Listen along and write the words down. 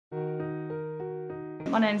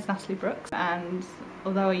My name is Natalie Brooks, and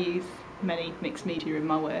although I use many mixed media in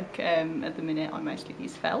my work, at the minute I mostly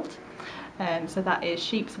use felt. So that is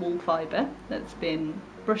sheep's wool fibre that's been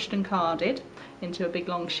brushed and carded into a big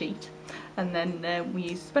long sheet, and then we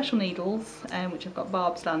use special needles which have got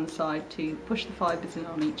barbs down the side to push the fibres in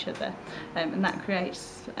on each other, and that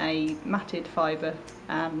creates a matted fibre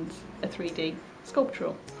and a 3D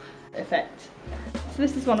sculptural effect. So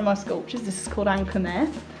this is one of my sculptures. This is called Anchor Mare.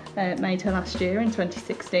 Made her last year in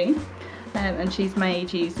 2016, and she's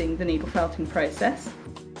made using the needle felting process.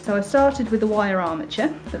 So I started with a wire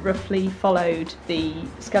armature that roughly followed the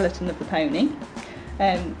skeleton of the pony.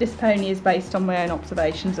 This pony is based on my own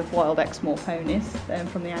observations of wild Exmoor ponies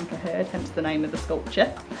from the Anchor herd, hence the name of the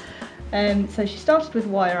sculpture. So she started with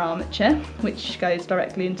wire armature, which goes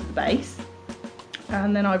directly into the base,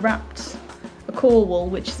 and then I wrapped a core wool,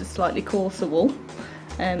 which is a slightly coarser wool,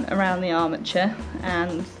 around the armature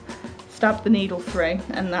and stabbed the needle through,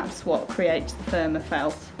 and that's what creates the firmer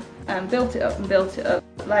felt. And built it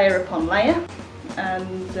up, layer upon layer,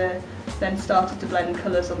 and then started to blend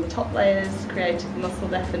colours on the top layers, created the muscle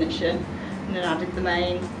definition, and then added the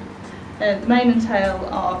mane. The mane and tail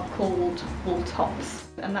are called wool tops,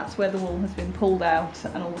 and that's where the wool has been pulled out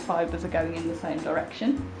and all the fibres are going in the same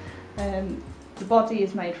direction. The body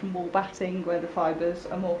is made from wool batting, where the fibres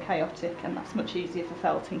are more chaotic, and that's much easier for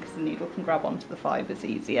felting because the needle can grab onto the fibres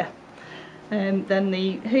easier. Then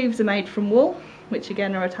the hooves are made from wool, which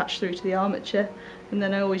again are attached through to the armature, and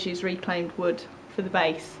then I always use reclaimed wood for the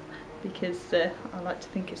base because I like to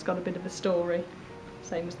think it's got a bit of a story,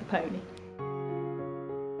 same as the pony.